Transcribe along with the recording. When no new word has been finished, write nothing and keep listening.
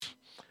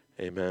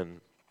Amen.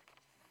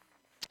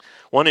 I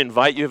want to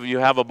invite you, if you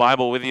have a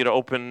Bible with you, to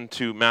open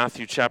to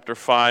Matthew chapter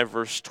 5,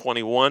 verse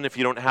 21. If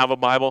you don't have a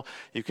Bible,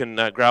 you can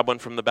grab one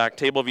from the back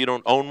table. If you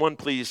don't own one,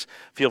 please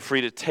feel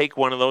free to take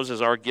one of those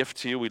as our gift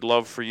to you. We'd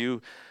love for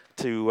you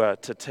to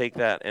take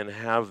that and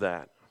have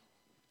that.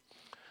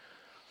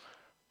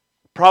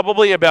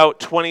 Probably about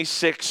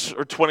 26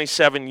 or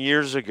 27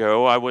 years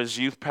ago, I was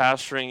youth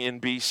pastoring in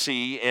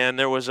BC, and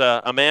there was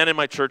a man in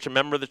my church, a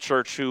member of the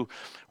church, who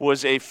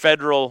was a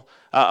federal,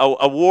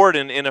 a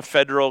warden in a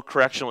federal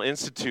correctional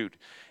institute.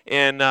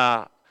 And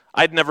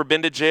I'd never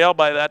been to jail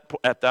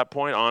at that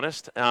point,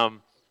 honest.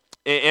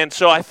 And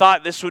so I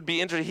thought this would be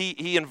interesting.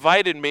 He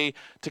invited me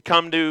to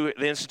come to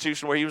the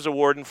institution where he was a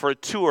warden for a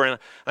tour, and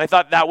I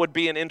thought that would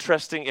be an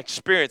interesting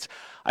experience.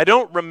 I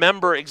don't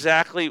remember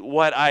exactly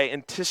what I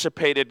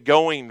anticipated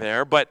going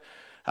there, but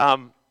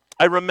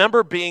I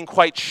remember being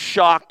quite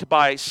shocked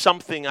by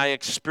something I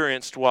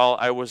experienced while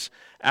I was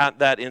at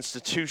that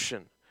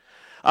institution.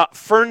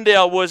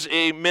 Ferndale was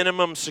a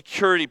minimum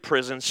security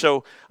prison,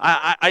 so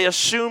I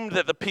assumed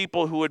that the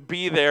people who would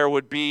be there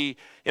would be,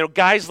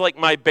 guys like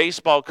my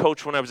baseball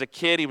coach when I was a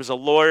kid. He was a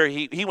lawyer.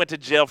 He went to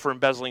jail for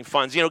embezzling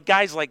funds.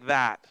 Guys like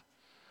that.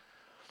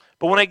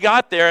 But when I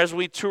got there, as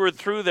we toured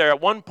through there,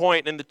 at one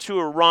point in the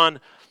tour,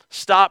 Ron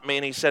stopped me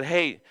and he said,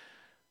 "Hey,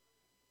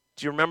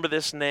 do you remember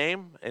this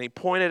name?" And he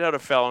pointed out a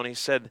fellow and he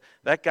said,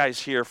 "That guy's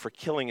here for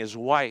killing his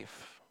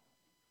wife."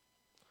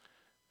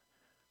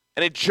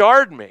 And it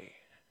jarred me.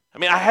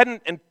 I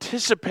hadn't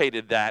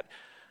anticipated that.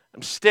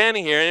 I'm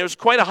standing here, and it was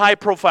quite a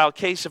high-profile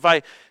case. If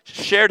I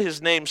shared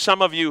his name,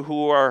 some of you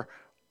who are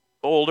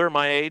older,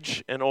 my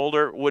age and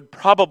older, would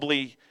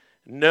probably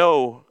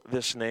know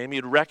this name.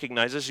 You'd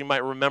recognize this. You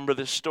might remember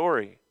this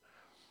story.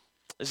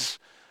 This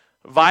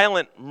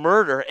violent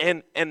murder,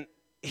 and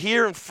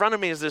here in front of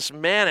me is this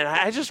man, and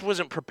I just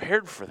wasn't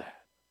prepared for that.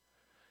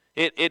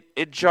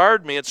 It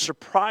jarred me. It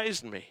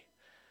surprised me.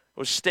 I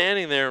was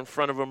standing there in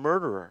front of a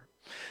murderer.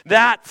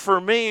 That, for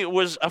me,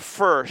 was a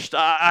first.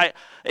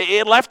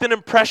 It left an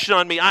impression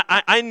on me.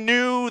 I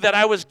knew that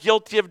I was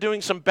guilty of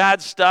doing some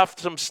bad stuff,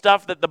 some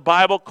stuff that the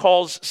Bible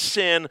calls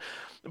sin,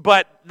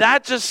 but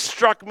that just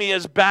struck me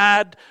as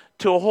bad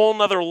to a whole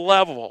nother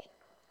level.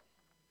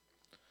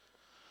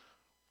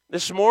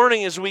 This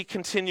morning, as we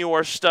continue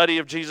our study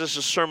of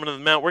Jesus' Sermon on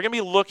the Mount, we're going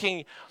to be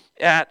looking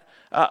at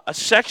a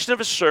section of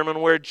his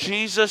sermon where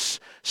Jesus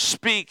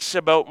speaks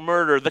about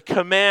murder, the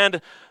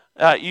command,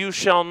 "You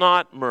shall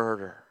not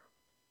murder."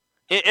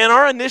 In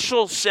our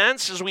initial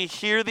sense, as we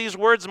hear these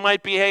words,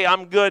 might be, "Hey,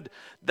 I'm good.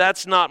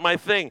 That's not my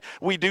thing."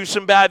 We do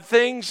some bad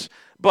things,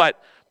 but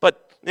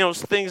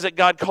things that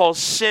God calls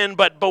sin.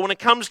 But when it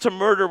comes to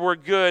murder, we're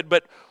good.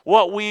 But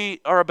what we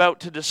are about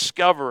to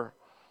discover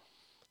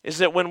is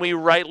that when we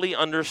rightly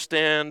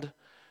understand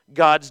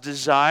God's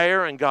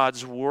desire and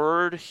God's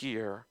word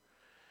here,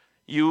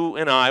 you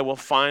and I will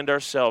find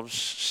ourselves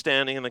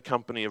standing in the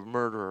company of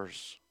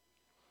murderers.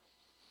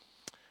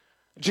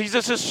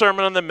 Jesus'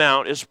 Sermon on the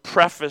Mount is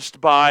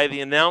prefaced by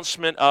the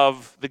announcement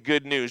of the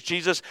good news.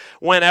 Jesus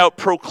went out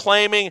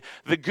proclaiming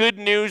the good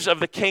news of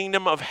the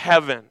kingdom of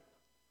heaven.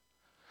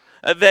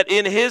 That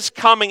in his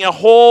coming, a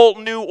whole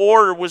new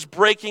order was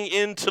breaking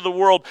into the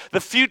world.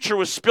 The future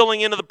was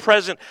spilling into the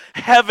present.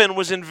 Heaven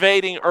was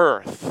invading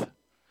earth.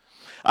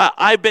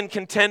 I've been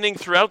contending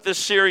throughout this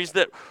series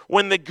that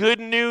when the good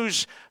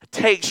news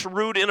takes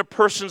root in a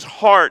person's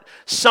heart,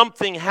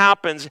 something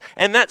happens.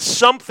 And that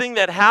something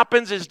that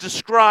happens is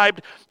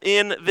described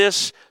in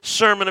this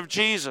sermon of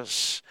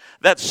Jesus.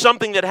 That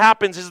something that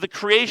happens is the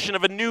creation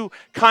of a new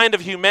kind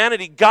of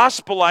humanity,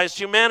 gospelized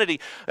humanity.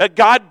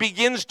 God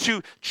begins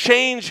to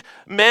change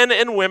men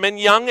and women,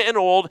 young and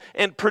old,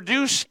 and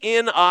produce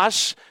in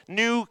us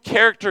new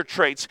character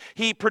traits.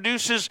 He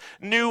produces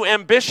new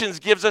ambitions,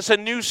 gives us a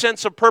new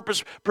sense of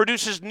purpose,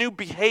 produces new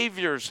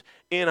behaviors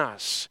in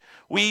us.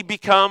 We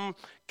become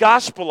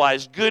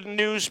gospelized, good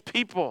news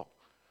people.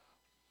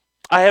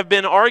 I have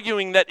been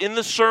arguing that in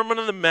the Sermon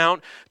on the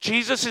Mount,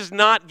 Jesus is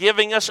not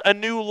giving us a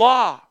new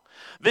law.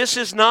 This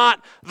is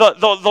not the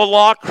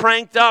law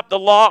cranked up, the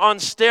law on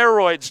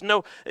steroids.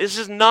 No, this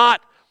is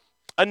not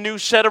a new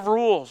set of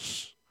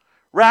rules.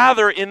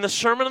 Rather, in the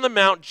Sermon on the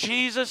Mount,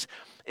 Jesus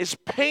is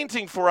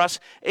painting for us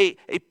a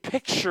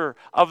picture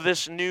of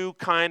this new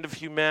kind of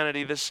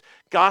humanity, this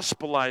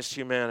gospelized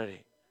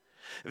humanity.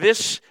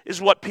 This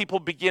is what people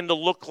begin to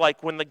look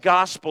like when the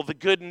gospel, the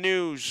good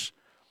news,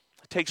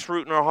 takes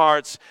root in our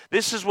hearts.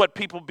 This is what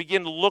people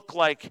begin to look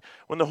like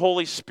when the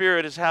Holy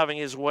Spirit is having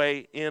his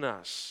way in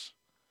us.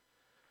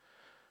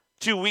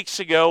 2 weeks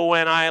ago,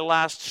 when I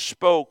last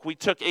spoke, we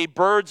took a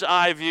bird's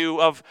eye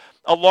view of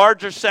a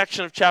larger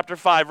section of chapter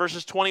 5,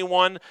 verses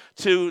 21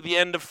 to the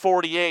end of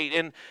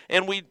 48.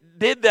 And we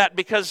did that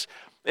because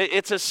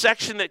it's a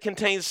section that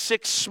contains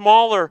 6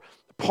 smaller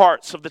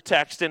parts of the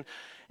text.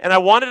 And I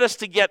wanted us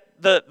to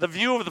get the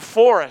view of the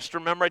forest.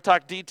 Remember, I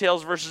talked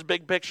details versus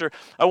big picture.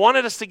 I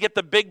wanted us to get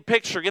the big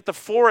picture, get the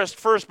forest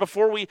first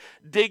before we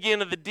dig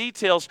into the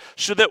details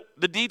so that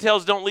the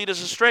details don't lead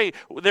us astray.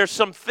 There's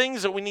some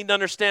things that we need to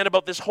understand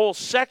about this whole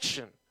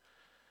section.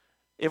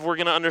 if we're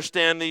going to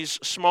understand these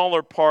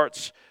smaller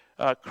parts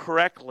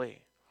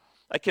correctly.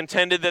 I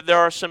contended that there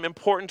are some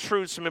important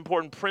truths, some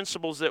important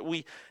principles that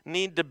we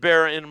need to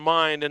bear in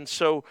mind, and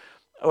so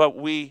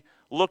we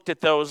looked at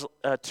those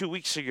 2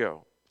 weeks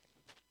ago.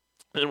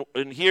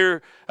 And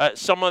here,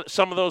 some of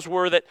those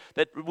were that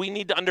we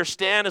need to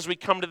understand as we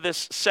come to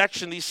this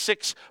section, these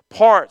 6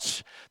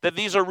 parts, that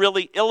these are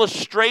really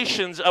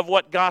illustrations of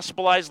what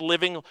gospelized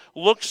living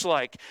looks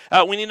like.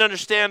 We need to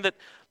understand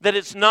that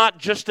it's not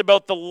just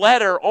about the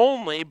letter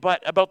only,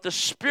 but about the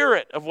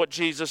spirit of what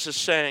Jesus is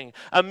saying.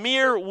 A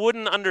mere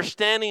wooden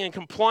understanding and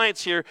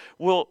compliance here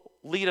will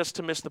lead us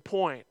to miss the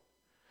point.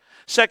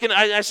 Second,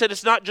 I said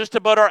it's not just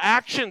about our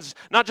actions,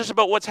 not just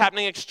about what's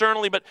happening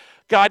externally, but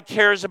God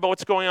cares about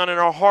what's going on in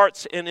our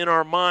hearts and in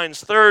our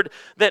minds. Third,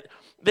 that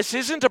this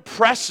isn't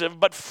oppressive,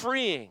 but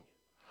freeing.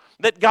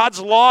 That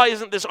God's law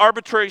isn't this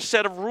arbitrary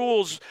set of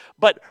rules,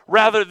 but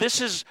rather this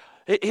is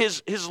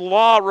His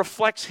law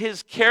reflects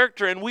His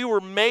character, and we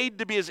were made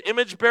to be His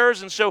image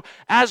bearers, and so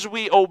as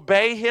we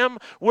obey Him,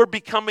 we're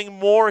becoming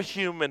more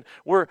human.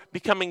 We're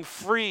becoming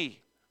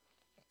free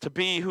to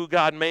be who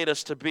God made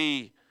us to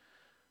be.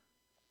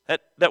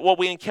 That what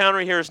we encounter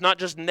here is not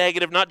just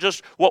negative, not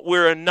just what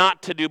we're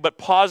not to do, but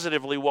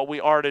positively what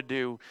we are to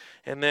do.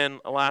 And then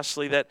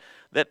lastly, that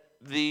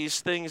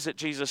these things that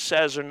Jesus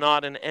says are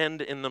not an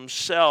end in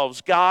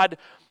themselves. God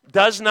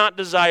does not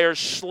desire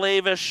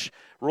slavish,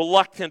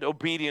 reluctant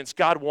obedience.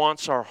 God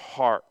wants our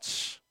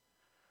hearts.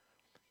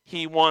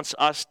 He wants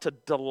us to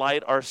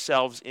delight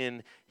ourselves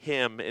in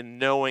Him, in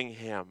knowing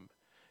Him,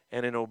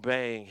 and in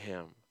obeying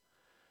Him,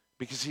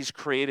 because He's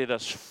created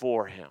us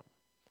for Him,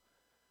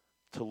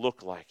 to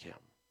look like Him.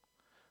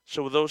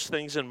 So with those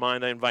things in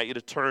mind, I invite you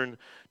to turn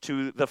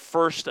to the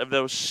first of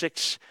those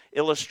 6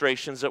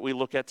 illustrations that we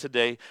look at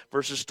today,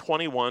 verses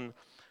 21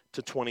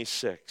 to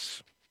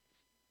 26.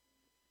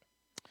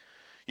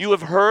 You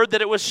have heard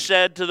that it was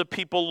said to the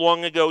people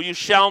long ago, "You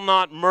shall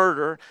not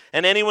murder,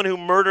 and anyone who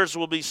murders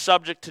will be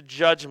subject to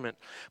judgment.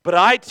 But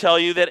I tell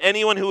you that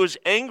anyone who is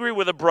angry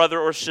with a brother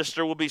or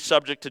sister will be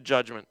subject to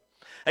judgment.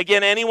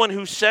 Again, anyone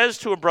who says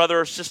to a brother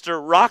or sister,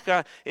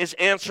 'Raca,' is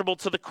answerable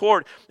to the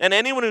court. And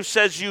anyone who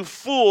says, 'You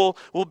fool,'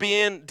 will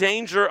be in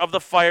danger of the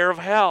fire of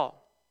hell.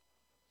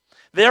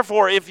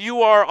 Therefore, if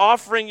you are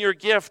offering your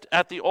gift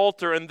at the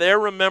altar and there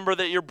remember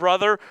that your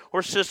brother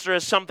or sister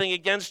has something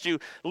against you,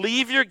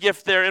 leave your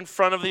gift there in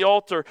front of the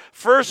altar.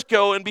 First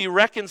go and be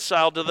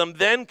reconciled to them,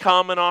 then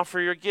come and offer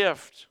your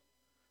gift.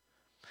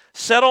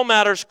 Settle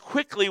matters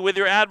quickly with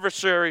your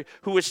adversary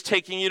who is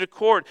taking you to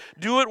court.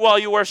 Do it while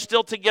you are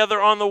still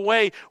together on the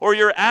way, or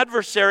your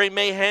adversary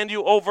may hand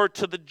you over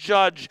to the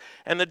judge,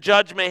 and the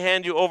judge may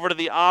hand you over to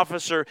the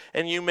officer,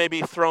 and you may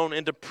be thrown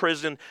into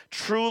prison.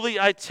 Truly,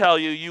 I tell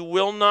you, you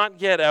will not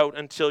get out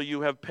until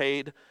you have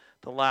paid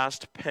the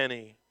last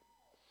penny."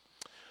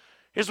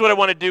 Here's what I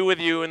want to do with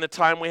you in the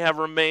time we have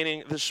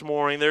remaining this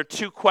morning. There are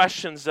 2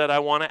 questions that I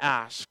want to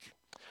ask.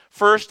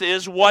 First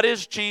is, what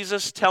is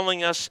Jesus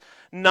telling us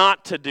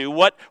not to do?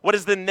 What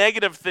is the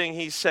negative thing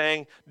He's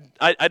saying?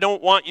 I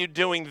don't want you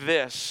doing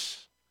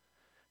this.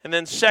 And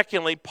then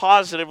secondly,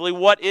 positively,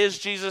 what is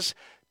Jesus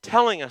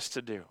telling us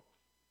to do?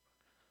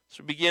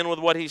 So begin with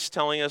what He's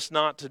telling us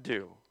not to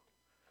do.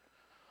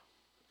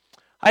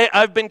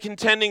 I've been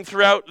contending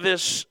throughout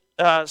this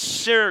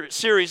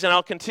series, and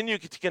I'll continue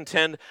to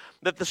contend,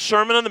 that the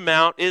Sermon on the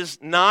Mount is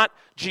not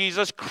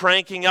Jesus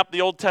cranking up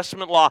the Old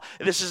Testament law.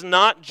 This is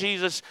not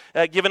Jesus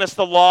giving us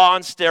the law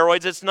on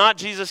steroids. It's not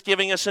Jesus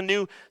giving us a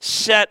new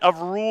set of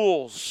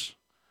rules.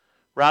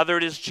 Rather,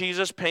 it is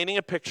Jesus painting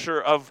a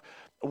picture of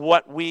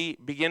what we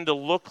begin to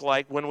look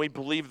like when we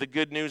believe the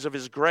good news of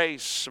His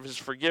grace, of His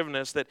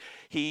forgiveness, that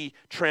He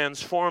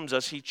transforms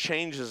us, He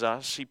changes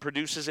us, He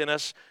produces in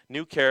us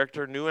new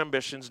character, new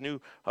ambitions,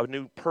 a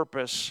new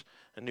purpose,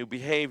 and new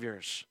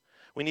behaviors.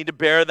 We need to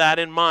bear that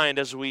in mind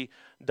as we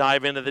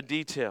dive into the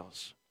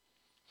details.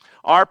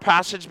 Our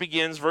passage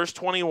begins, verse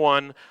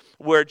 21,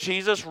 where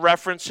Jesus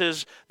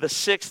references the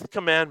 6th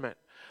commandment.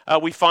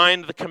 We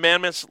find the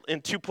commandments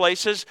in 2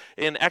 places,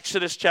 in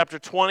Exodus chapter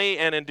 20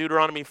 and in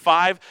Deuteronomy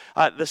 5.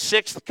 The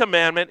 6th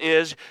commandment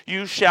is,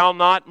 "You shall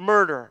not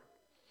murder."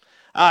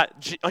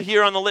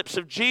 Here on the lips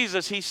of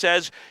Jesus, He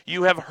says,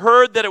 "You have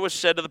heard that it was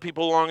said to the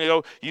people long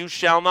ago, 'You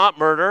shall not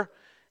murder,'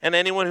 and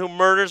anyone who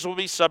murders will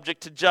be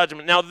subject to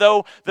judgment." Now,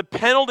 though the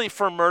penalty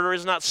for murder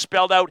is not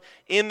spelled out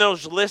in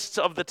those lists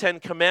of the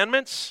 10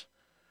 commandments,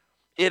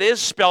 it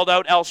is spelled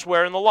out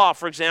elsewhere in the law.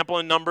 For example,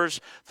 in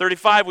Numbers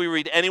 35, we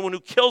read, "Anyone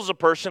who kills a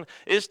person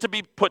is to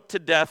be put to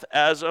death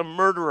as a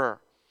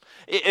murderer."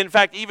 In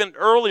fact, even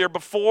earlier,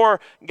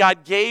 before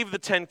God gave the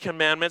 10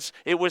 commandments,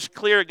 it was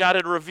clear God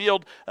had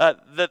revealed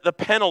the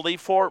penalty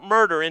for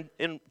murder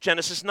in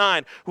Genesis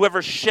 9.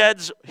 "Whoever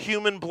sheds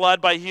human blood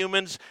by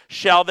humans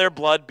shall their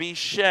blood be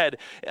shed."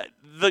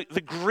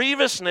 The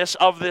grievousness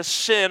of this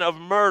sin of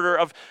murder,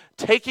 of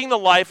taking the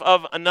life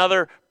of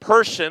another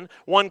person,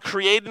 one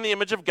created in the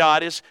image of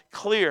God, is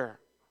clear.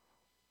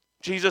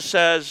 Jesus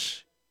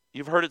says,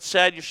 "You've heard it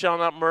said, you shall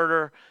not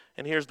murder."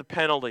 and here's the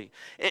penalty.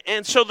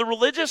 And so the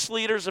religious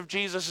leaders of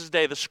Jesus'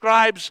 day, the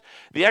scribes,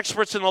 the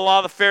experts in the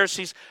law, the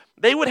Pharisees,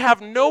 they would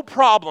have no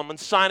problem in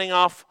signing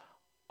off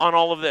on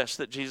all of this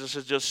that Jesus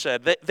has just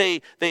said.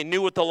 They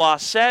knew what the law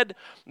said.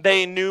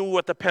 They knew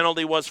what the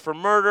penalty was for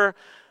murder.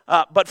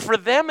 But for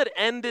them, it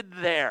ended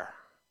there.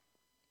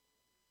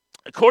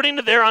 According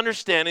to their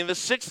understanding, the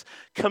sixth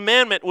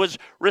commandment was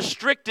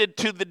restricted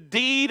to the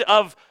deed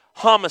of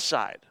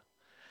homicide.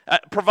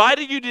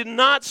 Provided you did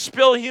not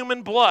spill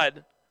human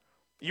blood,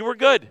 you were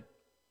good.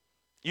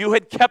 You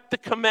had kept the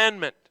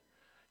commandment.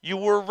 You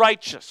were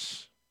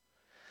righteous.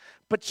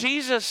 But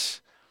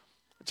Jesus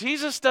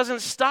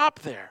doesn't stop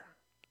there.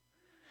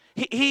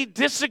 He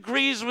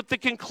disagrees with the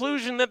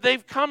conclusion that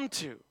they've come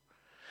to.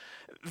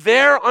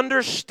 Their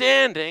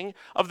understanding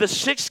of the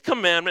sixth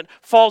commandment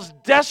falls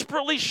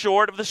desperately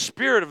short of the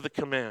spirit of the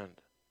command.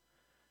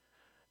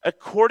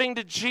 According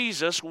to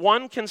Jesus,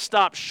 one can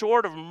stop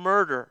short of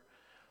murder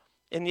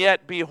and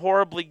yet be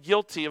horribly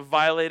guilty of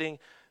violating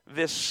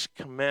this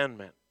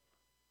commandment.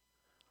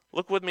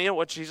 Look with me at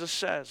what Jesus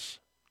says.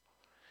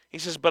 He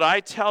says, "But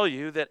I tell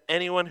you that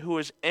anyone who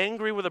is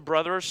angry with a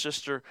brother or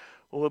sister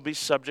will be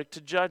subject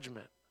to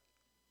judgment."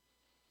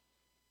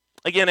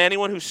 Again,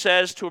 anyone who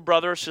says to a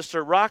brother or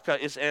sister,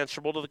 "Raka," is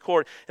answerable to the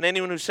court. And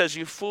anyone who says,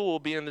 "You fool," will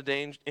be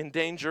in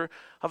danger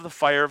of the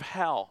fire of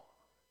hell.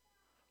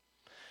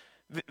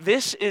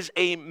 This is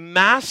a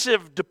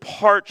massive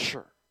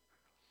departure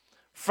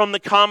from the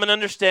common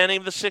understanding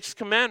of the sixth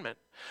commandment.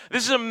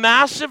 This is a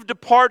massive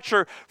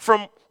departure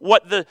from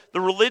what the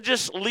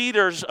religious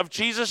leaders of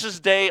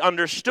Jesus' day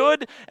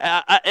understood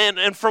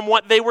and from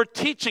what they were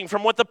teaching,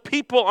 from what the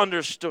people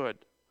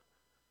understood.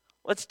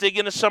 Let's dig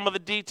into some of the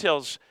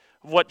details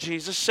of what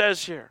Jesus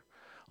says here.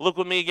 Look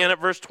with me again at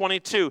verse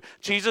 22.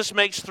 Jesus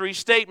makes three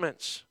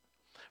statements.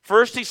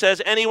 First, he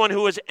says, anyone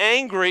who is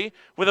angry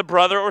with a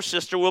brother or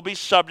sister will be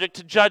subject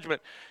to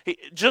judgment.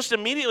 Just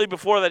immediately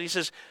before that, he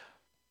says,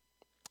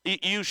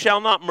 you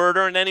shall not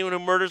murder, and anyone who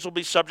murders will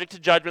be subject to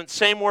judgment.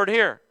 Same word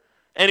here.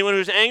 Anyone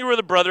who's angry with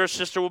a brother or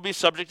sister will be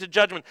subject to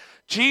judgment.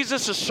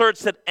 Jesus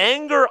asserts that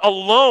anger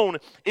alone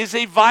is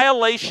a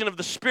violation of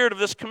the spirit of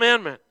this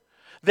commandment,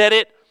 that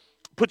it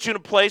puts you in a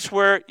place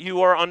where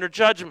you are under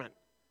judgment.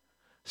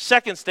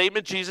 Second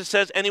statement, Jesus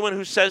says, anyone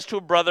who says to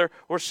a brother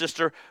or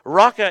sister,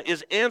 "Raka,"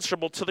 is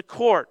answerable to the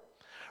court.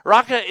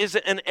 Raka is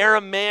an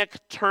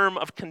Aramaic term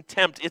of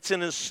contempt. It's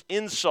an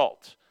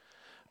insult.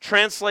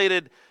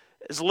 Translated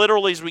as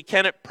literally as we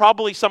can, it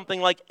probably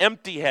something like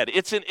empty head.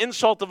 It's an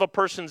insult of a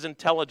person's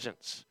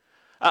intelligence.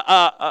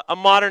 A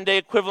modern day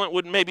equivalent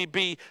would maybe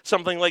be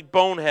something like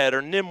bonehead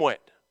or nimwit.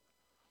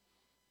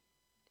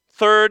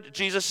 Third,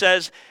 Jesus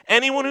says,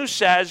 anyone who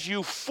says,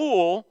 "You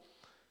fool,"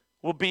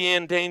 will be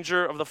in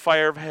danger of the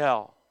fire of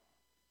hell.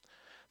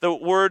 The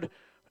word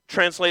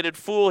translated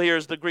fool here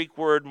is the Greek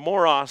word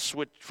moros,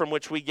 from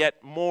which we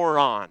get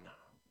moron.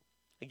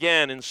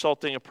 Again,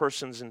 insulting a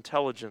person's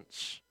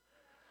intelligence.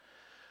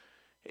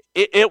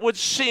 It would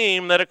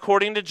seem that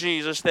according to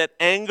Jesus, that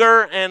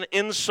anger and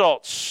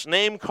insults,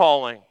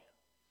 name-calling,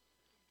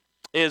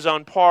 is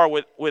on par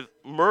with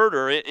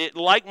murder.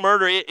 Like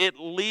murder, it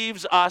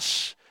leaves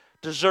us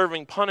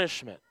deserving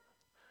punishment.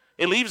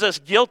 It leaves us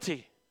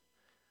guilty.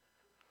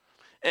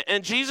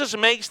 And Jesus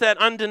makes that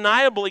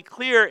undeniably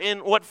clear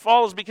in what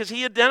follows, because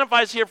he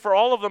identifies here for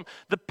all of them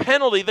the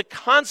penalty, the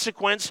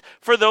consequence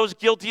for those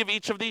guilty of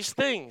each of these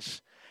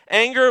things.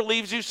 Anger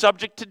leaves you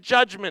subject to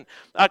judgment.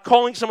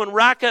 Calling someone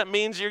Raka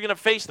means you're going to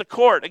face the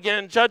court.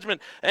 Again,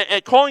 judgment.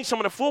 Calling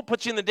someone a fool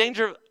puts you in the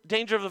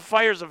danger of the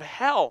fires of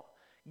hell.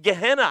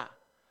 Gehenna.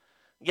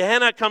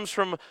 Gehenna comes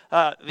from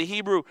the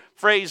Hebrew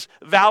phrase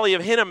Valley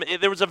of Hinnom.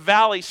 There was a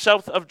valley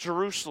south of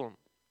Jerusalem.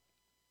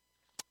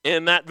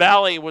 And that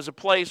valley was a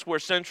place where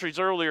centuries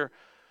earlier,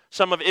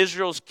 some of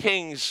Israel's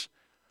kings,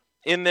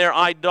 in their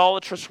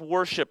idolatrous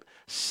worship,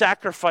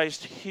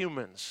 sacrificed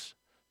humans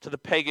to the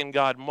pagan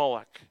god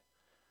Moloch.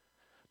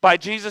 By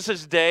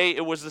Jesus' day,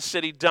 it was the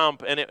city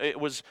dump, and it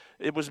was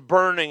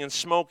burning and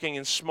smoking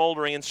and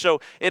smoldering. And so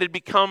it had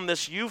become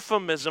this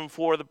euphemism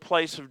for the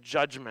place of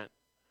judgment.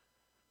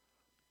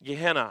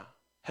 Gehenna,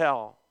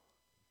 hell.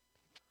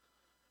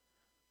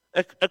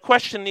 A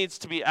question needs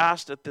to be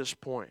asked at this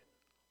point.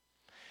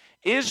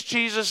 Is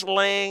Jesus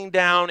laying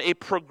down a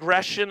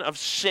progression of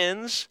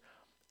sins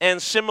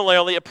and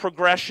similarly a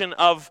progression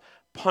of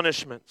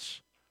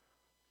punishments?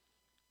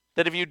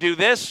 That if you do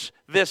this,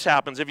 this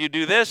happens. If you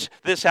do this,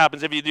 this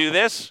happens. If you do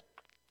this,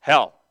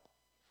 hell.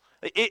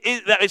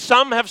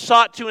 Some have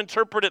sought to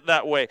interpret it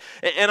that way.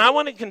 And I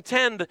want to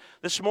contend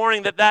this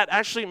morning that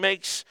actually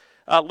makes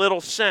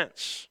little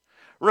sense.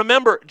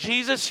 Remember,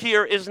 Jesus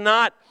here is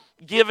not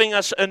giving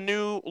us a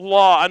new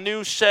law, a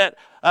new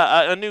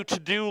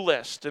to-do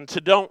list and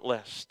to-don't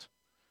list.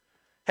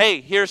 Hey,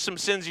 here's some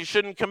sins you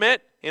shouldn't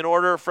commit in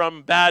order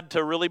from bad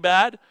to really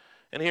bad,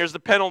 and here's the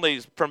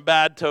penalties from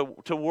bad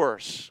to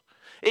worse.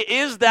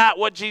 Is that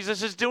what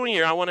Jesus is doing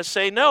here? I want to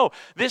say no.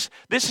 This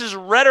is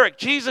rhetoric.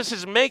 Jesus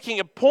is making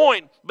a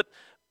point, but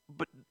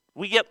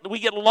we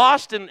get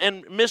lost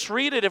and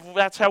misread it if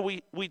that's how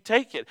we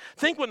take it.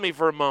 Think with me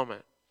for a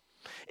moment.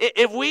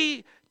 If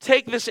we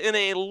take this in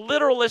a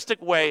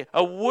literalistic way,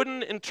 a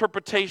wooden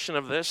interpretation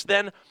of this,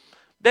 then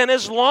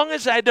as long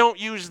as I don't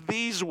use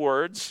these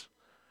words,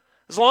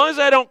 as long as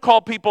I don't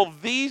call people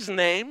these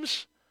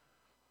names,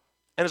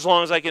 and as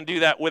long as I can do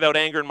that without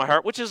anger in my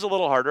heart, which is a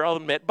little harder, I'll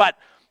admit, but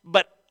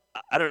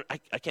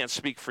I can't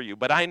speak for you,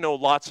 but I know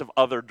lots of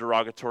other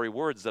derogatory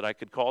words that I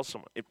could call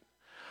someone.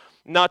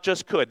 Not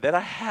just could, that I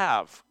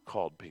have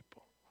called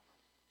people.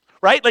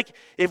 Right? Like,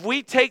 if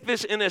we take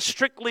this in a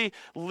strictly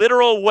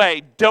literal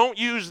way, don't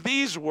use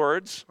these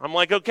words, I'm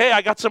like, okay,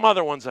 I got some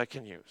other ones I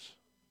can use.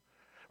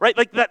 Right?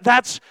 Like,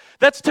 that's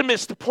to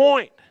miss the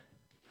point.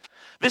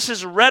 This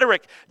is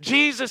rhetoric.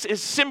 Jesus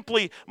is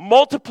simply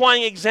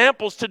multiplying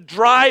examples to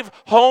drive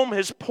home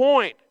his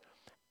point.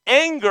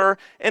 Anger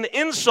and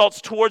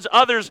insults towards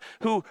others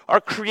who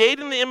are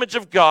created in the image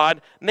of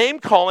God,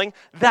 name-calling,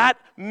 that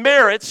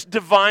merits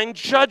divine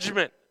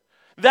judgment.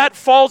 That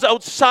falls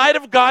outside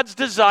of God's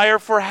desire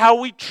for how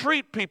we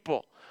treat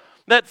people.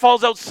 That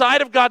falls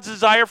outside of God's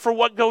desire for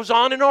what goes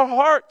on in our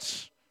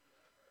hearts.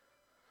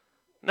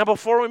 Now,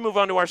 before we move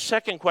on to our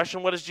second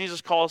question, what does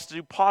Jesus call us to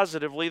do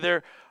positively?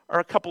 There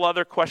are a couple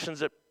other questions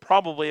that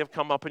probably have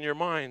come up in your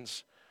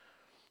minds.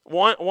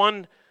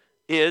 One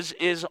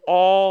is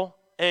all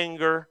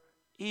anger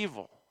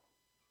evil?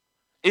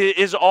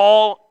 Is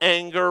all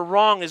anger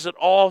wrong? Is it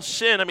all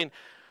sin? I mean,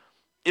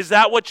 is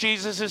that what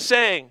Jesus is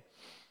saying?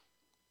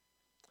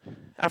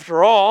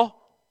 After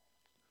all,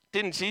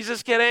 didn't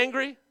Jesus get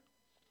angry?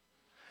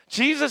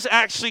 Jesus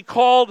actually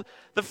called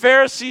the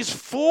Pharisees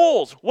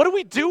fools. What do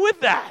we do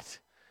with that?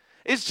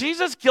 Is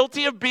Jesus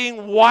guilty of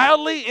being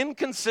wildly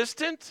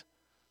inconsistent?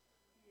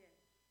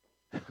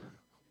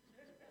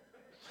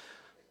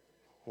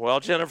 Well,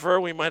 Jennifer,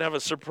 we might have a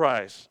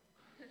surprise.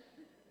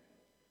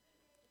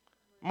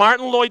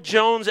 Martin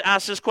Lloyd-Jones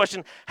asked this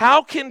question: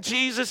 how can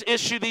Jesus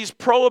issue these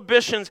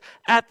prohibitions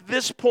at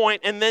this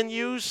point and then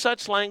use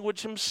such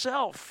language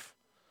himself?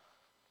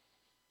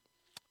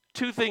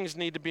 Two things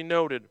need to be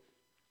noted.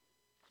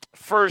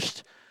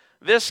 First,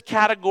 this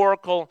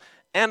categorical,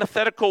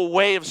 antithetical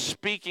way of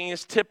speaking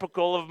is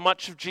typical of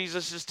much of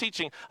Jesus'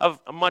 teaching,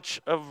 of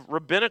much of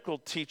rabbinical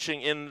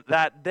teaching in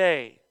that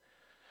day.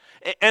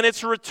 And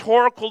it's a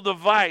rhetorical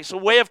device, a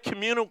way of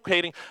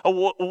communicating,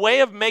 a way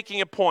of making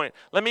a point.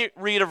 Let me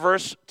read a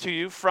verse to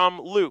you from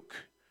Luke.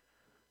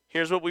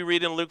 Here's what we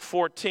read in Luke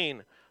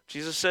 14.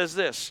 Jesus says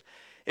this: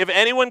 if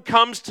anyone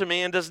comes to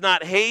me and does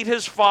not hate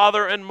his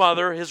father and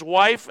mother, his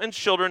wife and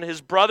children, his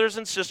brothers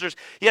and sisters,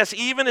 yes,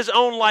 even his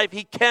own life,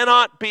 he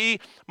cannot be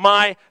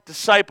my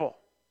disciple.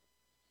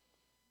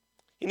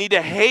 You need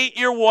to hate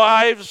your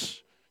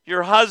wives,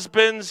 your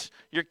husbands,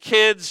 your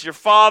kids, your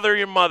father,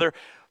 your mother.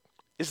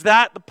 Is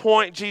that the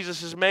point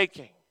Jesus is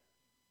making?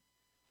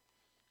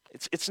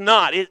 It's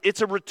not.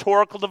 It's a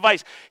rhetorical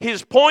device.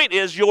 His point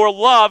is your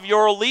love,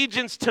 your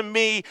allegiance to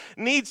me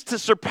needs to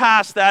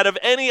surpass that of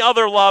any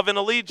other love and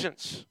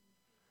allegiance.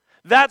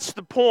 That's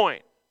the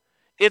point.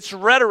 It's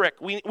rhetoric.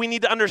 We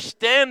need to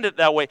understand it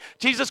that way.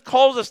 Jesus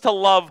calls us to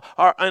love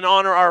and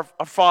honor our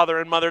father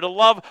and mother, to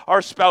love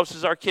our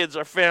spouses, our kids,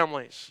 our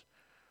families.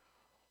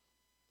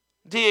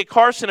 D.A.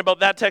 Carson, about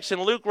that text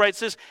in Luke, writes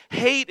this: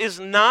 hate is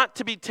not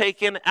to be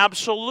taken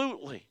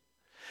absolutely.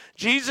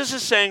 Jesus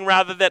is saying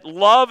rather that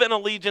love and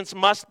allegiance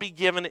must be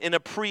given in a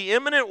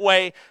preeminent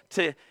way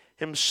to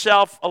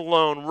himself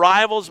alone.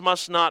 Rivals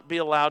must not be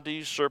allowed to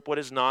usurp what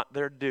is not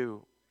their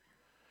due.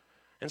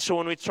 And so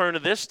when we turn to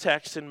this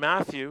text in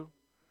Matthew,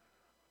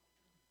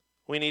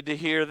 we need to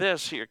hear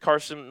this. Here,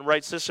 Carson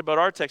writes this about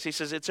our text. He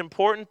says, it's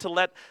important to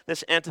let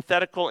this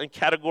antithetical and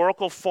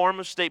categorical form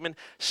of statement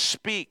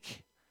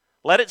speak.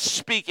 Let it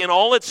speak in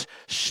all its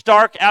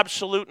stark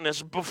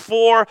absoluteness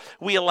before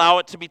we allow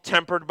it to be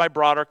tempered by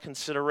broader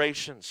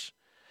considerations.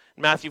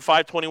 In Matthew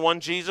 5:21,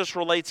 Jesus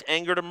relates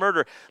anger to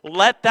murder.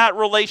 Let that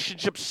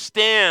relationship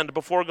stand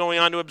before going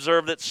on to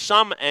observe that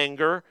some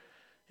anger,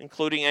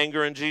 including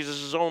anger in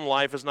Jesus' own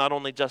life, is not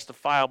only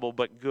justifiable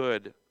but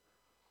good.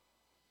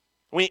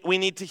 We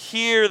need to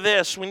hear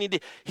this. We need to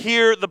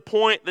hear the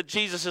point that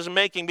Jesus is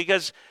making,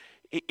 because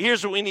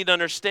here's what we need to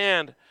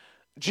understand.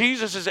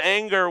 Jesus'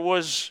 anger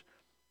was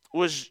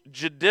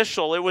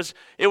judicial. It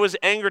was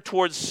anger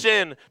towards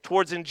sin,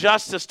 towards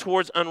injustice,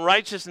 towards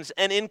unrighteousness.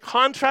 And in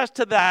contrast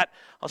to that,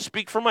 I'll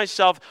speak for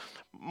myself,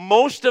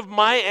 most of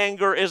my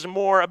anger is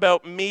more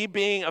about me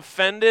being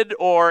offended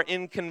or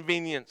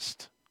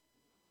inconvenienced.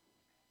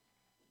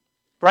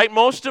 Right?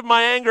 Most of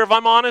my anger, if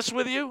I'm honest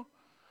with you,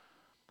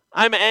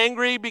 I'm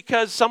angry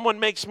because someone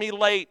makes me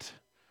late.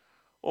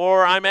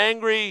 Or I'm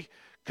angry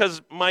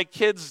because my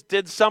kids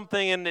did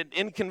something and it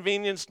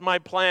inconvenienced my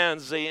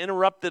plans. They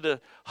interrupted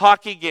a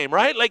hockey game,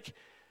 right? Like,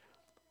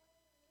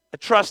 I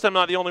trust I'm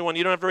not the only one.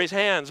 You don't have to raise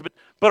hands.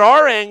 But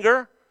our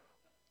anger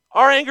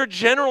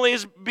generally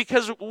is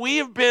because we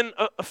have been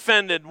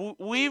offended.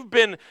 We've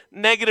been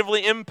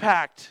negatively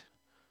impacted.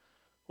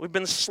 We've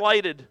been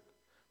slighted.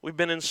 We've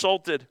been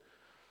insulted.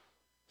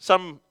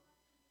 I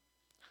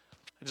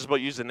just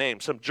about used the name.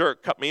 Some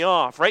jerk cut me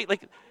off, right?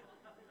 Like,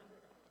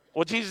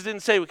 well, Jesus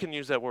didn't say we can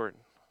use that word.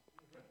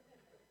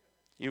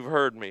 You've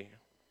heard me.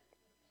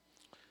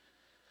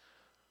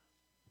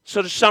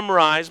 So to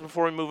summarize,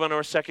 before we move on to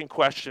our second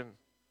question,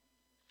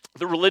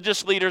 the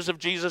religious leaders of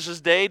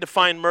Jesus' day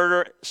defined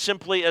murder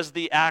simply as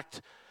the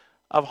act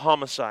of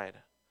homicide.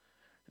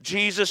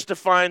 Jesus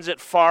defines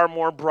it far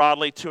more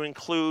broadly to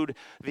include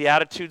the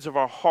attitudes of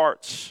our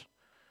hearts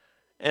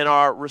and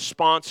our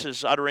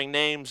responses, uttering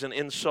names and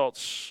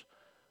insults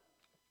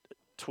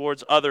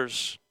towards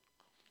others,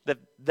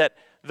 that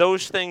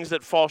those things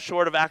that fall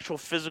short of actual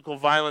physical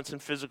violence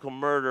and physical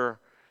murder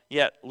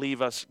yet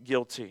leave us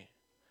guilty.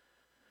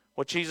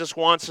 What Jesus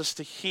wants us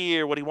to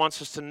hear, what he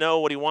wants us to know,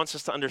 what he wants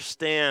us to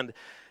understand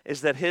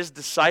is that his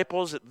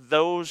disciples,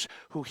 those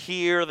who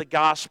hear the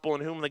gospel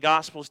and whom the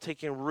gospel is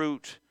taking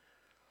root,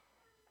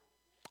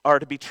 are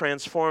to be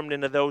transformed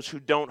into those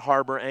who don't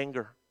harbor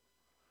anger,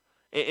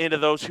 into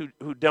those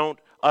who don't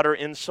utter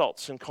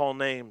insults and call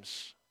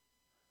names.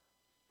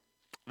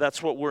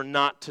 That's what we're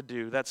not to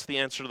do. That's the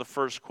answer to the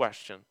first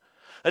question.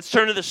 Let's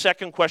turn to the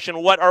second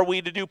question. What are we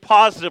to do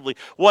positively?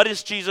 What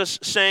is Jesus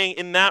saying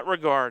in that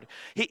regard?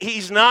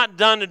 He's not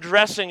done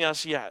addressing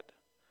us yet.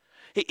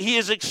 He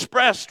has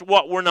expressed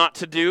what we're not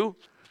to do,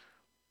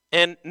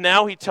 and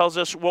now he tells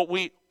us what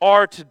we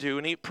are to do.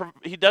 And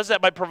he does that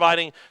by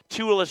providing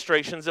two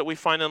illustrations that we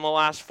find in the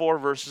last 4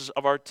 verses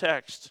of our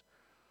text.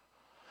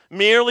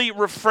 Merely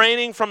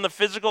refraining from the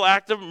physical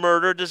act of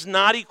murder does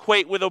not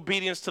equate with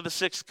obedience to the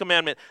 6th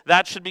commandment.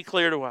 That should be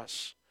clear to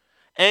us.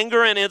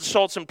 Anger and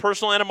insults and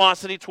personal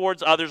animosity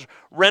towards others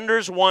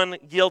renders one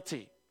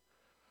guilty.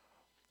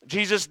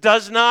 Jesus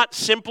does not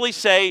simply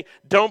say,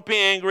 don't be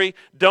angry,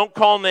 don't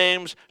call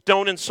names,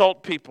 don't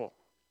insult people.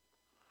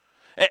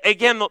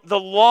 Again, the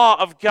law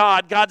of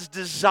God, God's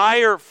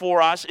desire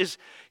for us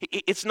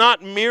it's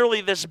not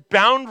merely this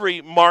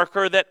boundary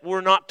marker that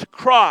we're not to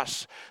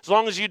cross. As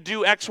long as you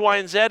do X, Y,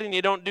 and Z and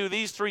you don't do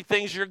these 3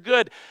 things, you're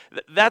good.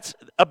 That's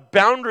a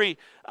boundary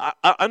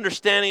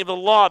understanding of the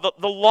law.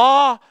 The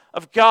law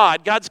of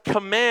God, God's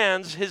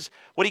commands,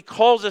 what he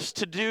calls us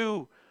to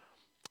do,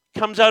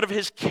 comes out of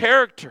his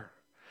character.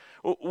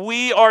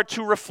 We are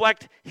to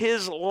reflect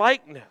his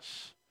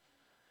likeness.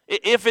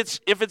 If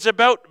it's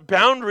about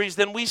boundaries,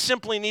 then we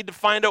simply need to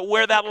find out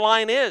where that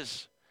line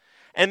is.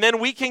 And then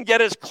we can get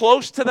as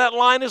close to that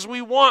line as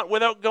we want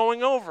without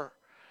going over.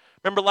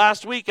 Remember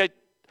last week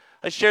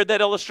I shared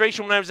that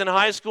illustration when I was in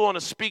high school and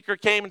a speaker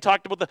came and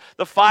talked about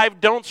the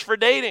 5 don'ts for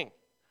dating.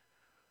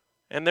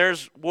 And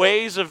there's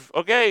ways of,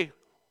 okay,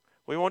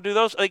 we won't do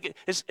those.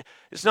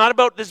 It's not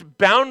about this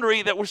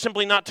boundary that we're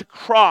simply not to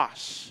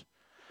cross.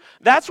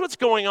 That's what's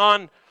going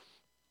on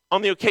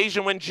the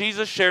occasion when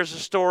Jesus shares the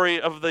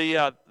story of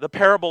the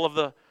parable of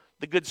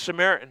the Good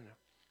Samaritan.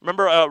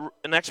 Remember,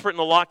 an expert in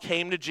the law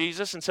came to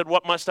Jesus and said,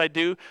 what must I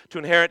do to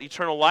inherit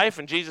eternal life?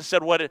 And Jesus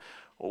said, what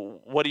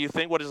do you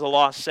think? What does the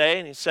law say?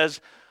 And he says,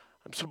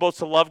 I'm supposed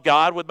to love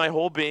God with my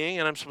whole being,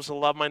 and I'm supposed to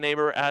love my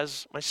neighbor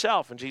as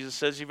myself. And Jesus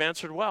says, you've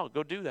answered well.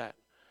 Go do that.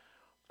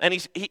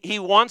 And he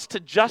wants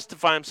to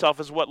justify himself,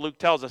 is what Luke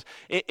tells us.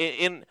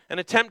 In an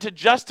attempt to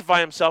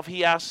justify himself,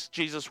 he asks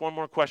Jesus one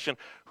more question.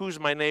 Who's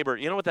my neighbor?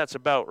 You know what that's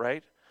about,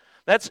 right?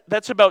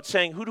 That's about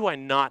saying, who do I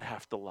not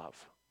have to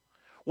love?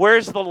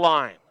 Where's the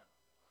line?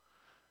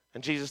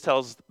 And Jesus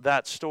tells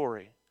that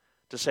story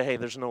to say, hey,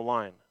 there's no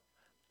line.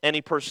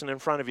 Any person in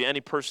front of you,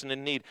 any person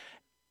in need,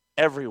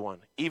 everyone,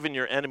 even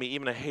your enemy,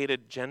 even a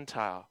hated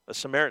Gentile, a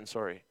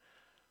Samaritan,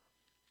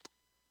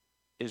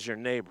 is your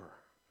neighbor.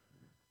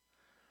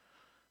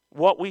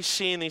 What we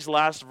see in these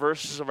last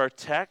verses of our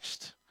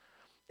text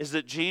is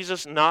that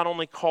Jesus not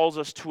only calls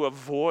us to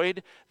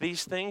avoid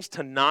these things,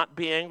 to not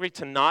be angry,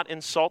 to not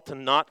insult, to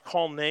not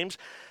call names.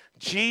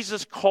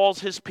 Jesus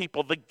calls his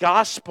people, the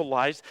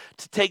gospelized,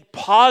 to take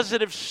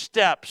positive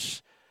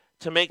steps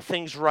to make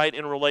things right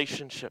in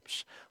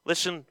relationships.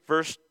 Listen,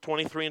 verse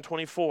 23 and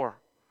 24.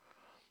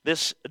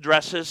 This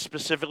addresses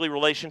specifically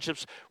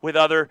relationships with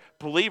other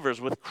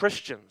believers, with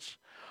Christians.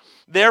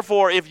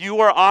 Therefore, if you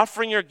are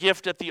offering your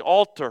gift at the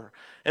altar,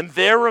 and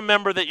there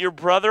remember that your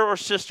brother or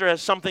sister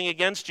has something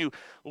against you,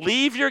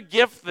 leave your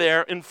gift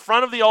there in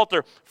front of the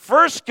altar.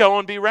 First go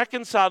and be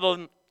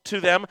reconciled to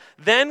them,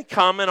 then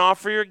come and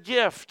offer your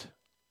gift.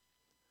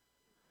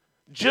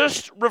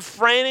 Just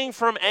refraining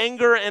from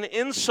anger and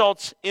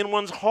insults in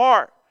one's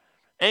heart,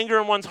 anger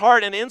in one's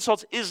heart and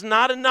insults is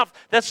not enough.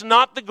 That's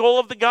not the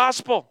goal of the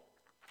gospel.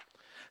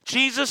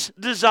 Jesus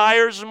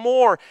desires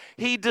more.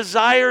 He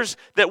desires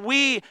that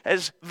we,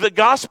 as the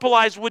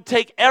gospelized, would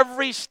take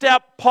every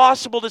step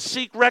possible to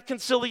seek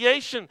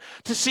reconciliation,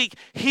 to seek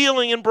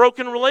healing in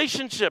broken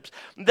relationships.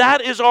 That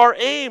is our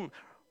aim,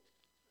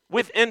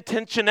 with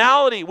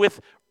intentionality, with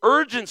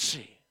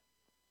urgency.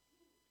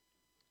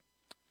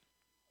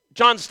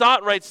 John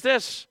Stott writes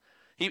this.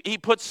 He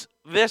puts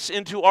this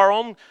into our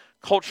own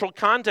cultural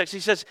context.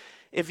 He says,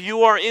 if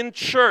you are in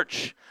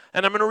church,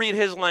 and I'm going to read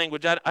his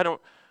language.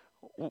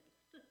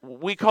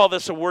 We call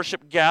this a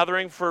worship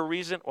gathering for a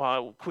reason.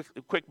 Well,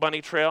 quick bunny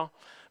trail.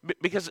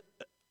 Because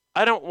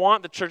I don't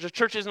want the church. The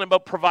church isn't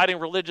about providing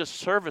religious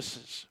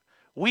services.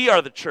 We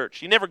are the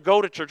church. You never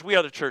go to church. We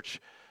are the church.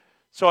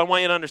 So I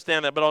want you to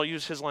understand that, but I'll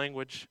use his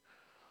language.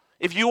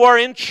 If you are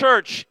in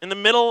church in the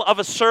middle of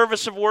a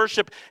service of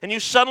worship and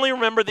you suddenly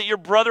remember that your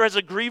brother has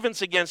a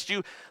grievance against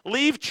you,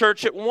 leave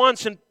church at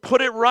once and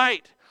put it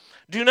right.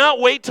 Do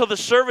not wait till the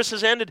service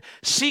has ended.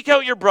 Seek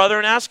out your brother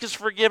and ask his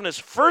forgiveness.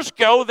 First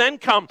go, then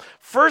come.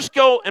 First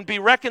go and be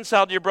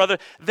reconciled to your brother,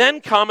 then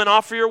come and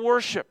offer your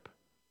worship.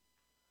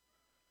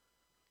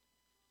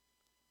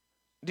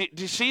 Do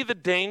you see the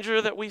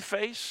danger that we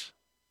face?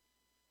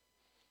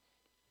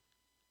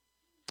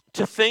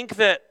 To think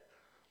that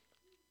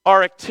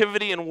our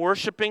activity in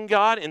worshiping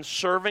God, in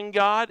serving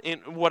God, in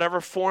whatever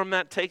form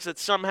that takes, that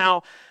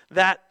somehow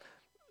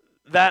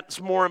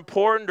that's more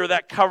important or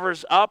that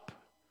covers up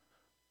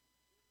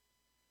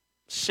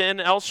sin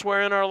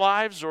elsewhere in our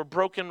lives or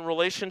broken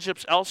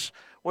relationships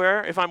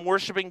elsewhere. If I'm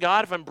worshiping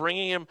God, if I'm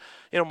bringing Him,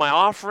 my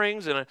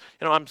offerings and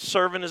I'm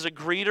serving as a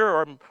greeter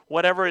or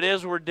whatever it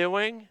is we're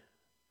doing.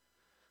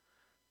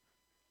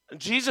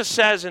 Jesus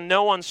says in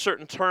no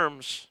uncertain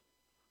terms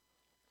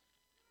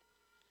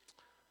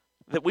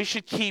that we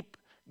should keep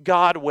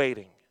God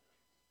waiting.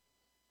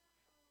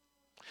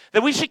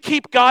 That we should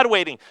keep God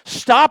waiting.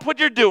 Stop what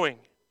you're doing.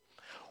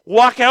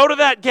 Walk out of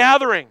that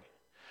gathering.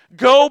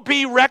 Go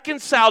be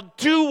reconciled.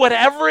 Do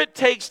whatever it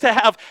takes to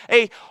have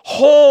a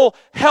whole,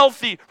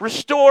 healthy,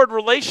 restored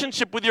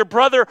relationship with your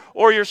brother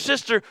or your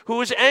sister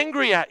who is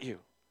angry at you.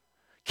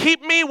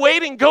 Keep me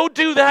waiting. Go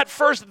do that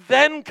first,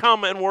 then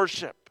come and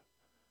worship.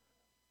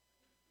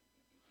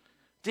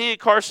 D.A.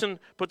 Carson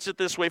puts it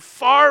this way: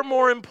 far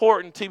more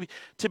important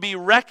to be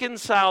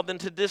reconciled than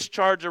to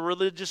discharge a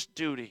religious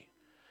duty.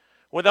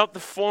 Without the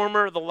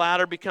former, the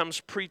latter becomes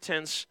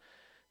pretense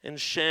and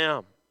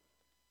sham.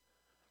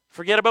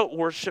 Forget about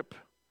worship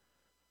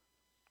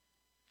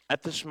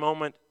at this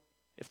moment.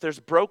 If there's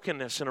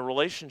brokenness in a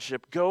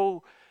relationship,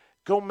 go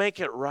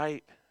make it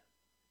right.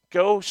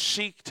 Go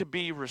seek to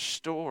be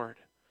restored.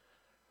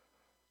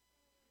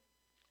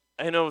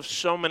 I know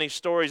so many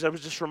stories. I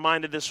was just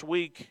reminded this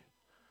week.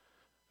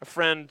 A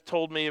friend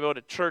told me about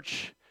a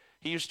church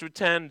he used to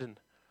attend and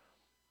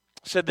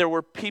said there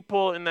were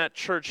people in that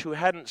church who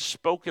hadn't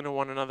spoken to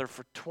one another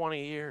for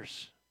 20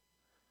 years.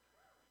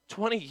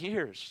 20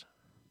 years.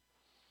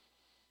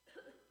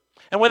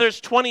 And whether it's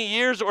 20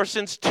 years or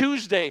since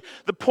Tuesday,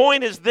 the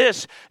point is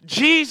this: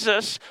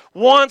 Jesus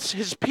wants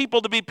His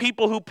people to be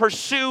people who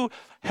pursue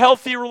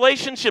healthy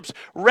relationships,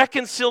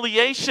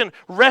 reconciliation,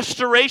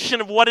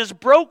 restoration of what is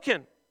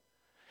broken.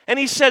 And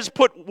He says,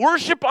 put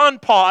worship on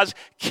pause,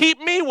 keep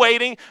me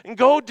waiting, and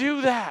go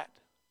do that.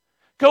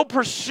 Go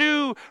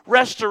pursue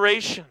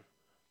restoration.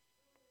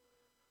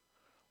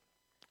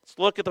 Let's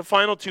look at the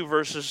final two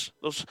verses.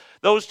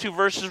 Those two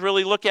verses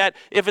really look at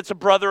if it's a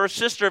brother or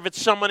sister, if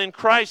it's someone in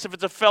Christ, if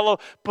it's a fellow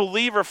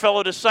believer,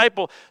 fellow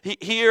disciple.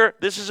 Here,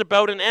 this is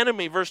about an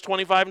enemy, verse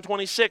 25 and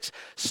 26.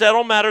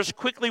 Settle matters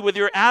quickly with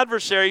your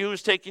adversary who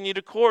is taking you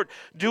to court.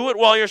 Do it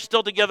while you're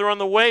still together on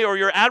the way, or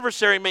your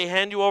adversary may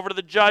hand you over to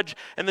the judge,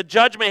 and the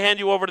judge may hand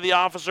you over to the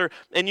officer,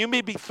 and you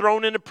may be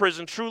thrown into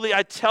prison. Truly,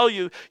 I tell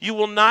you, you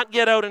will not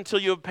get out until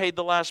you have paid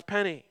the last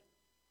penny.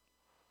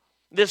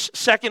 This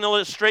second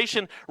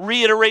illustration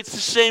reiterates the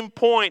same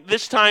point,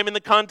 this time in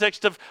the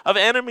context of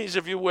enemies,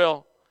 if you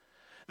will.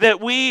 That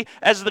we,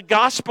 as the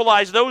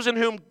gospelized, those in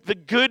whom the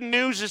good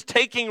news is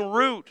taking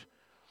root,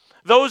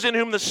 those in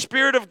whom the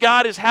Spirit of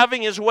God is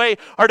having His way,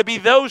 are to be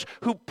those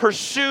who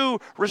pursue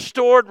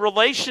restored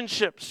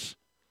relationships.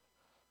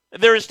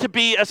 There is to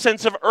be a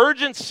sense of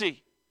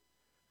urgency.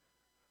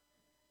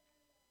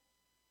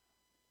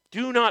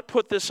 Do not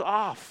put this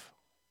off.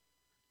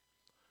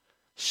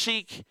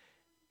 Seek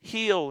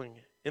healing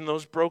in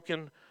those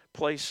broken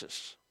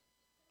places.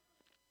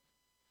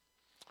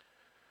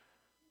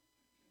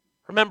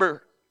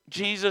 Remember,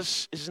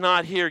 Jesus is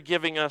not here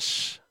giving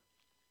us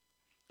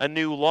a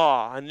new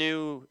law, a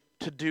new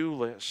to-do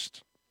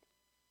list.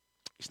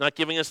 He's not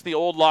giving us the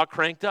old law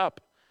cranked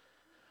up.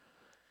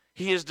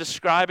 He is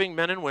describing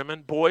men and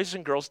women, boys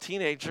and girls,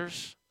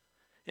 teenagers,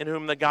 in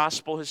whom the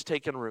gospel has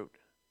taken root.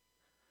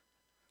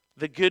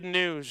 The good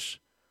news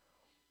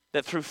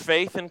that through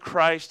faith in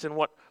Christ and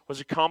what was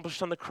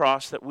accomplished on the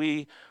cross, that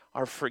we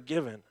are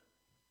forgiven,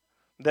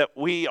 that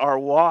we are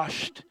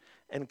washed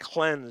and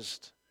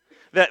cleansed,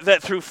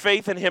 that through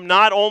faith in Him,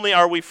 not only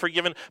are we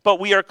forgiven, but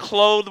we are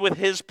clothed with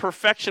His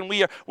perfection.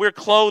 We're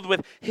clothed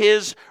with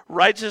His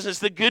righteousness.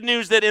 The good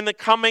news that in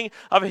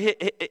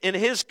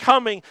His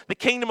coming, the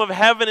kingdom of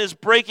heaven is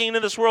breaking into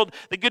this world.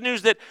 The good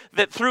news that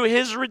through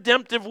His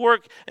redemptive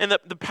work and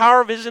the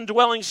power of His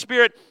indwelling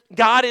Spirit,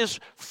 God is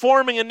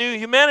forming a new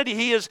humanity.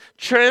 He is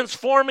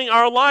transforming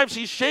our lives.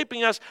 He's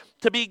shaping us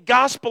to be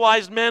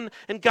gospelized men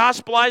and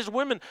gospelized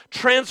women,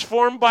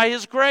 transformed by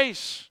His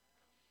grace.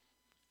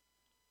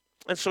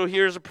 And so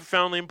here's a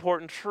profoundly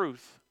important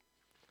truth.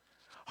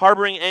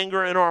 Harboring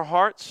anger in our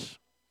hearts,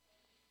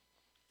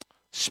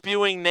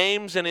 spewing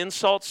names and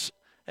insults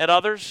at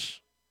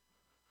others,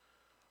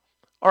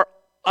 are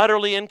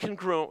utterly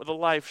incongruent with a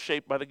life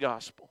shaped by the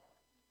gospel.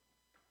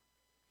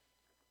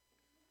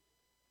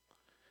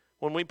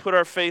 When we put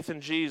our faith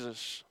in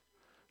Jesus,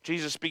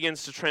 Jesus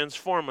begins to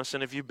transform us.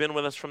 And if you've been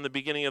with us from the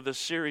beginning of this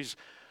series,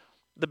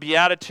 The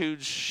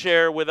Beatitudes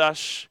share with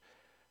us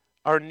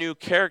our new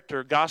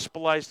character,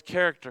 gospelized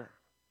character.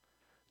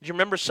 Do you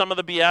remember some of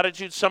the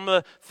Beatitudes, some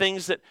of the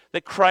things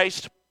that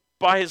Christ,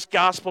 by his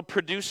gospel,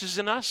 produces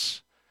in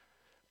us?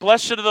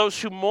 Blessed are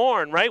those who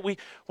mourn, right?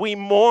 We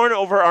mourn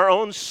over our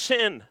own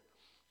sin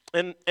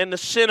and the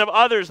sin of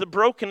others, the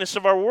brokenness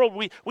of our world.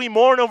 We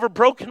mourn over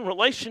broken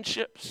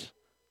relationships.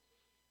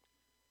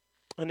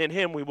 And in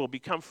him we will be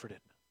comforted.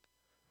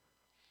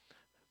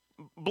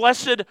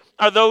 Blessed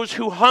are those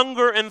who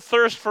hunger and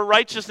thirst for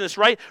righteousness,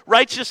 right?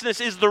 Righteousness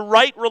is the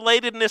right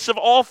relatedness of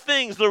all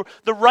things, the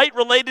right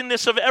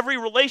relatedness of every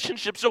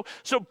relationship.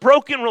 So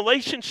broken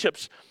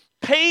relationships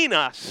pain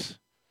us.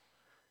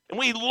 And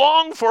we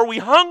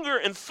hunger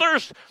and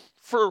thirst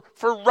for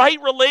right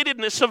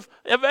relatedness of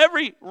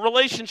every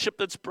relationship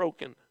that's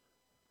broken.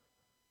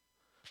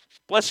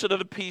 Blessed are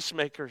the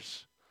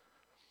peacemakers.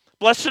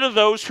 Blessed are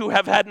those who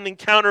have had an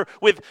encounter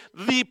with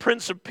the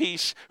Prince of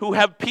Peace, who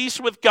have peace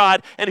with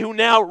God, and who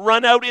now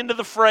run out into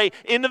the fray,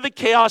 into the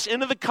chaos,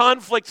 into the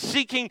conflict,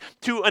 seeking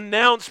to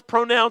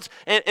pronounce,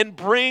 and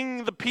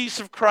bring the peace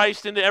of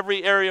Christ into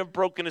every area of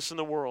brokenness in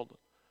the world.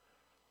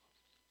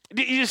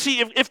 You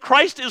see, if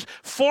Christ is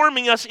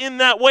forming us in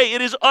that way,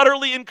 it is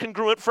utterly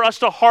incongruent for us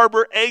to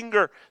harbor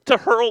anger, to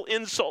hurl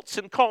insults,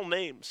 and call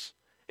names.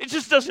 It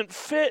just doesn't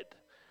fit.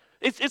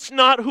 It's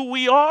not who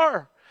we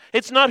are.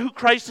 It's not who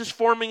Christ is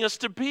forming us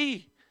to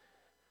be.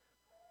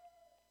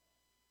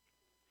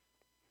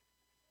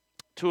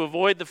 To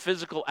avoid the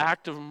physical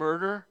act of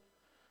murder,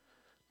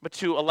 but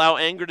to allow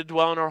anger to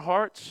dwell in our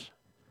hearts.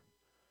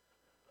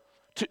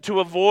 To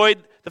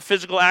avoid the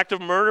physical act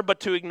of murder, but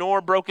to ignore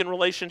broken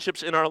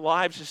relationships in our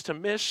lives is to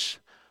miss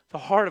the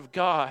heart of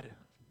God.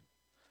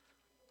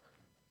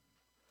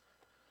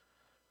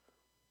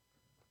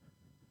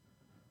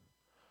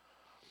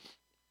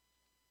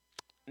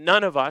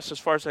 None of us, as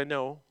far as I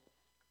know,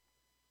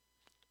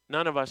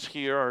 none of us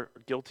here are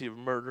guilty of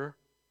murder.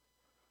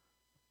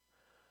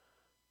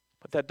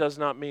 But that does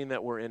not mean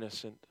that we're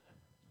innocent.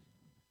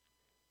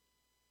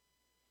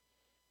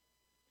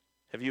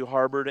 Have you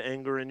harbored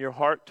anger in your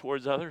heart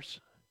towards others?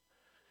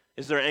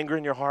 Is there anger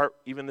in your heart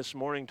even this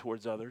morning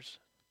towards others?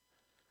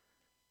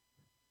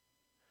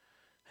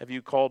 Have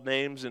you called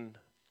names and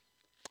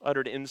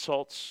uttered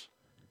insults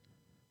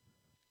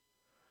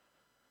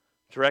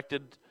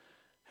directed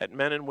at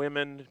men and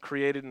women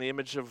created in the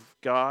image of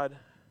God?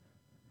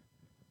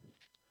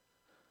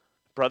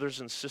 Brothers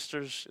and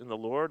sisters in the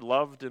Lord,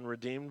 loved and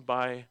redeemed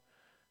by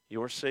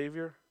your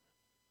Savior?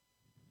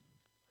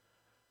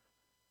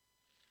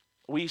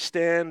 We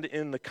stand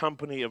in the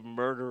company of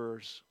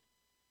murderers,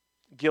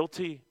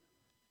 guilty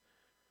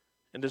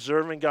and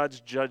deserving God's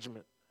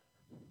judgment,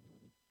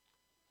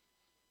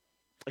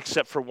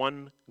 except for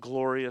one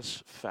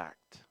glorious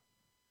fact: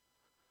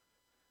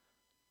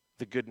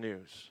 the good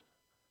news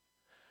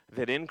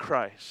that in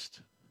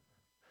Christ,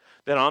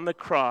 that on the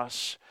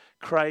cross,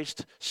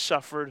 Christ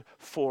suffered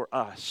for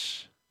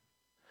us,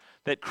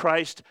 that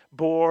Christ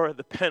bore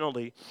the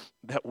penalty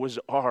that was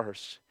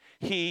ours.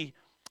 He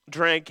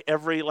drank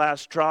every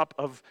last drop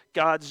of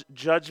God's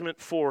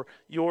judgment for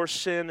your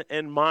sin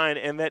and mine,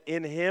 and that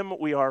in him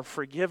we are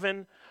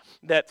forgiven,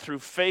 that through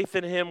faith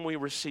in him we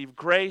receive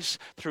grace,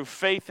 through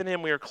faith in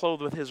him we are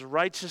clothed with his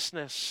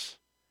righteousness.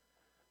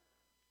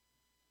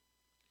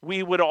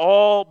 We would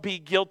all be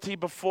guilty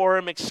before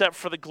him except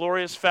for the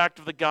glorious fact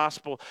of the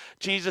gospel.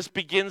 Jesus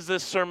begins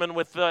this sermon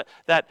with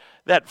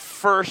that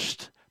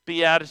first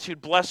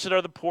beatitude: blessed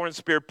are the poor in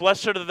spirit.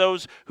 Blessed are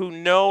those who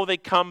know they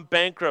come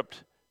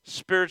bankrupt,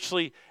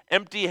 spiritually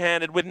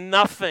empty-handed, with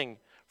nothing,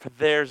 for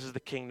theirs is the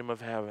kingdom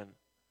of heaven.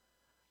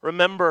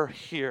 Remember,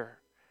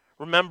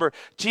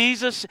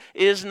 Jesus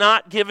is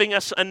not giving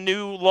us a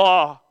new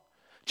law.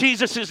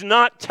 Jesus is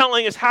not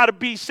telling us how to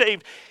be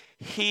saved.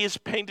 He is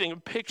painting a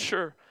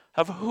picture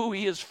of who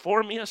he is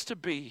forming us to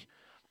be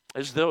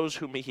as those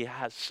whom he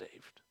has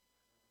saved.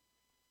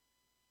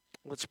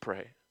 Let's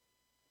pray.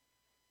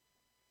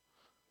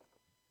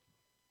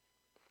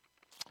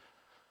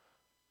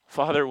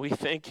 Father, we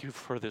thank you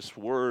for this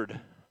word.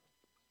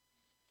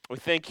 We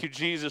thank you,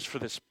 Jesus, for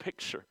this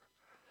picture.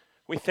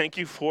 We thank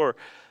you for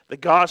the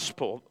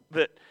gospel,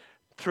 that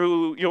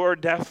through your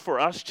death for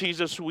us,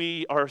 Jesus,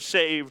 we are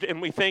saved.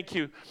 And we thank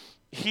you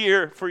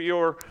here for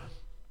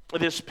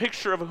this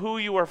picture of who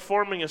you are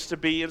forming us to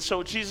be. And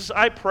so, Jesus,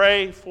 I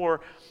pray for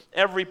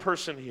every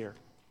person here.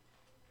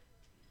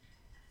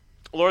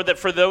 Lord, that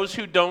for those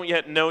who don't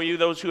yet know you,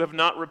 those who have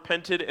not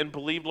repented and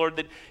believed, Lord,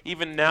 that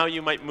even now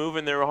you might move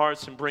in their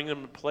hearts and bring them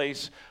to a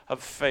place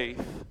of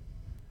faith.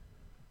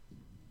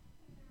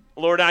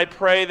 Lord, I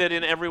pray that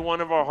in every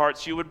one of our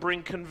hearts you would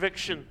bring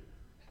conviction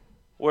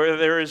where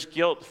there is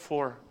guilt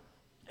for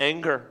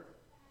anger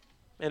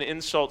and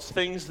insults,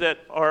 things that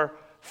are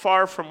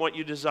far from what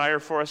you desire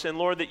for us. And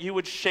Lord, that you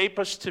would shape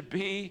us to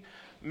be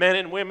men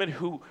and women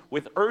who,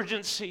 with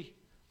urgency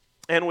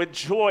and with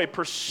joy,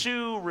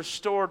 pursue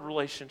restored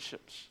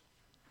relationships.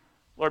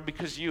 Lord,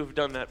 because you have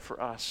done that for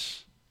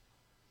us.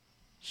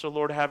 So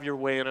Lord, have your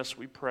way in us,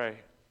 we pray.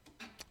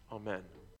 Amen.